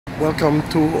Welcome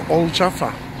to Old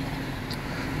Jaffa.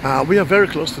 We are very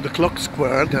close to the clock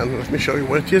square, and let me show you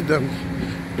where it is, then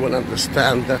you will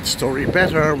understand that story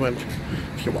better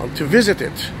if you want to visit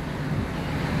it.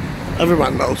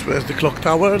 Everyone knows where's the clock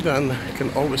tower, then you can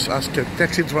always ask a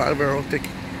taxi driver or take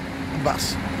a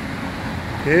bus.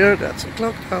 Here, that's the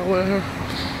clock tower.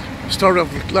 The story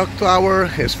of the clock tower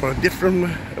is for a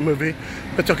different movie.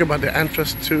 We're talking about the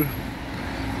entrance to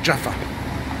Jaffa.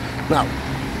 Now,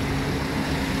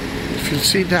 if you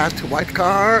see that white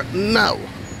car, no,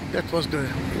 that was the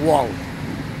wall.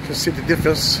 You can see the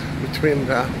difference between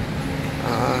the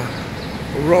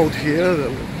road here, the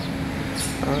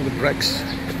bricks,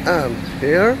 and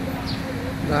here.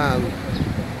 Then you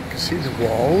can see the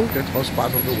wall, that was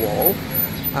part of the wall.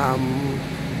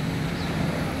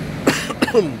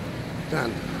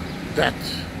 Then that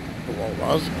the wall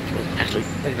was actually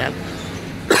like that,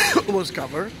 was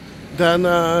covered. Then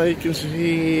you can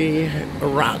see a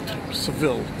rat,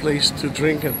 Seville, place to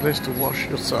drink and place to wash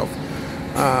yourself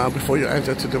before you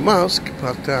enter to the mosque.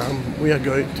 But we are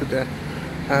going to the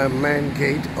main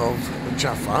gate of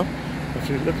Jaffa. If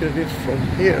you look at it from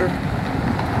here,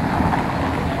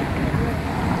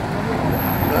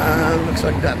 it looks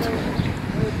like that.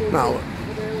 Now,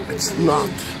 it's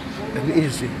not an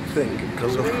easy thing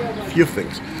because of a few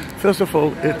things. First of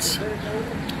all, it's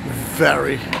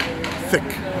very thick.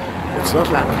 It's not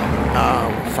like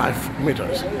 5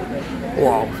 meters.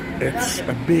 Wow, it's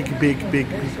a big.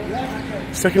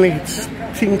 Secondly, it's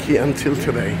stinky until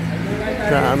today.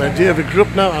 And I do have a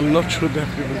group now. I'm not sure that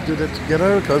we will do that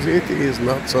together because it is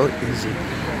not so easy.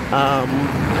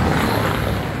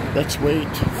 Let's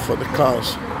wait for the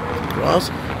cars to cross.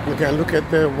 We can look at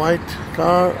the white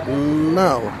car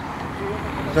now.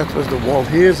 That was the wall.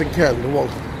 Here's again the wall.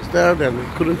 It's there, then we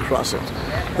couldn't cross it.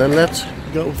 Then let's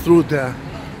go through the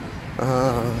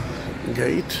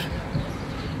gate,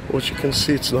 which you can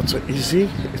see it's not so easy.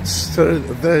 It's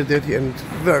very dirty and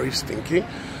very stinky,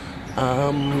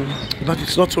 but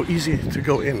it's not so easy to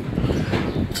go in.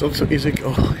 It's not so easy.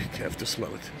 Oh, you have to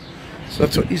smell it. It's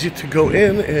not so easy to go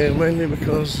in, mainly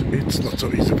because it's not so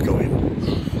easy to go in.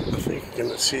 I think you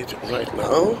can see it right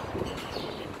now.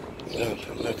 And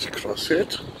let's cross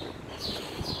it.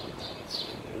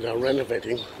 They are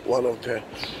renovating one of the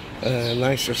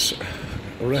nicest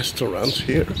restaurants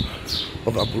here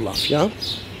of Abu Lafia,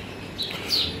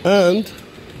 and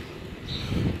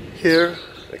here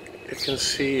you can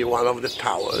see one of the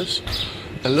towers,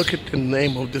 and look at the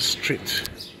name of the street,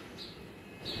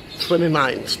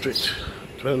 29th Street.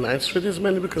 29th Street is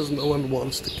mainly because no one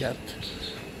wants to get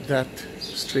that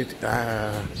street.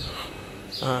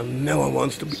 No one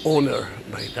wants to be owner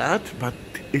by that, but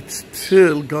it's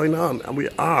still going on, and we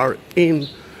are in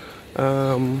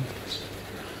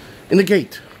the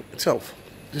gate itself.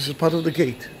 This is part of the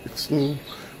gate. It's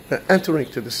entering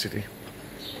to the city.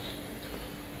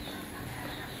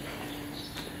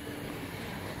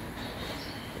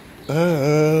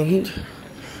 And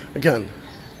again,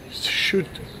 you should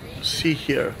see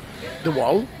here the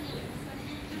wall.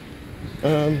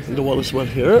 The wall is well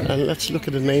here. And let's look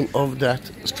at the name of that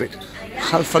street.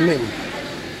 Halfanim.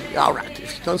 Alright,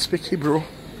 if you don't speak Hebrew,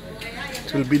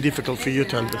 it will be difficult for you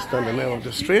to understand the name of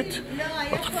the street,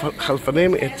 but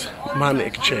Halfanim, it's money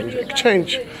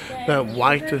exchange.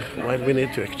 Why do we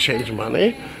need to exchange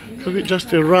money? Because we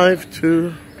just arrived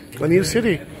to a new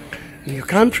city, a new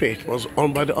country. It was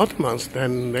owned by the Ottomans.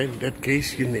 Then in that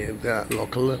case you need the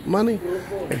local money,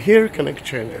 and here you can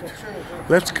exchange it.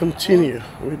 Let's continue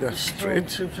with the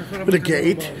street, with the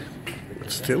gate.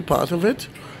 It's still part of it.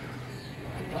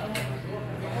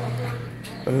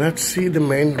 And let's see the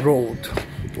main road,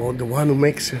 or the one who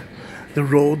makes the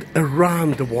road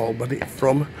around the wall, but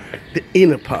from the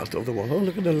inner part of the wall. Oh,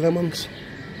 look at the lemons.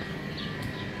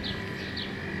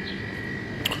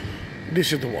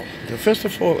 This is the wall. First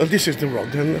of all, this is the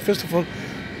road. Then first of all,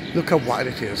 look how wide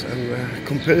it is, and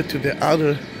compared to the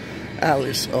other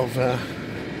alleys of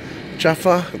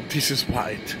Jaffa, this is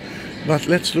wide. But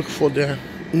let's look for the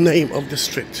name of the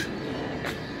street.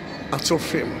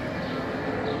 Atzofim.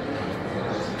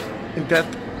 In that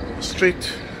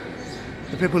street,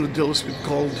 the people who deals with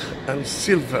gold and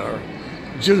silver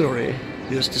jewelry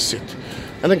used to sit.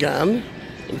 And again,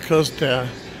 because the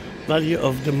value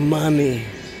of the money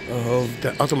of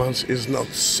the Ottomans is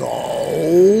not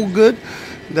so good,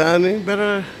 then it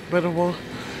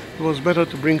was better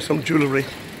to bring some jewelry,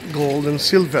 gold and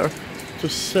silver, to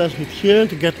sell it here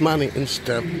to get money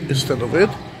instead of it.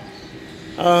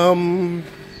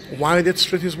 Why that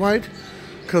street is wide?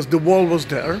 Because the wall was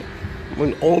there,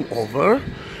 went all over,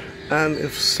 and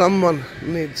if someone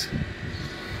needs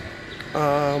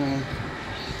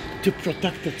to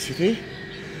protect that city,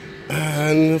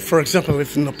 And for example,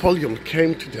 if Napoleon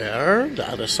came to there, the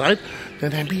other side,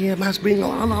 then there must be a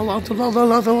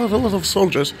lot of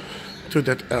soldiers to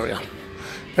that area.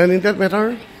 And in that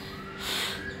matter,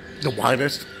 the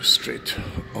widest street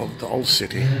of the whole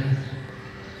city.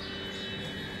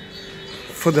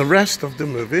 For the rest of the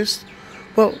movies,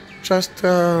 well, just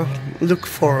look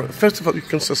for, first of all, you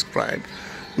can subscribe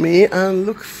me and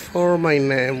look for my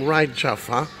name, write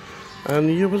Jaffa, and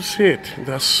you will see it.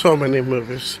 There are so many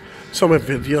movies, so many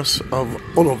videos of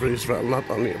all over Israel, not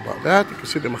only about that. You can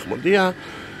see the Mahmoudiyah.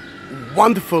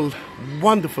 Wonderful,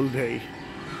 wonderful day.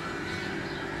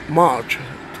 March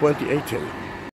 2018.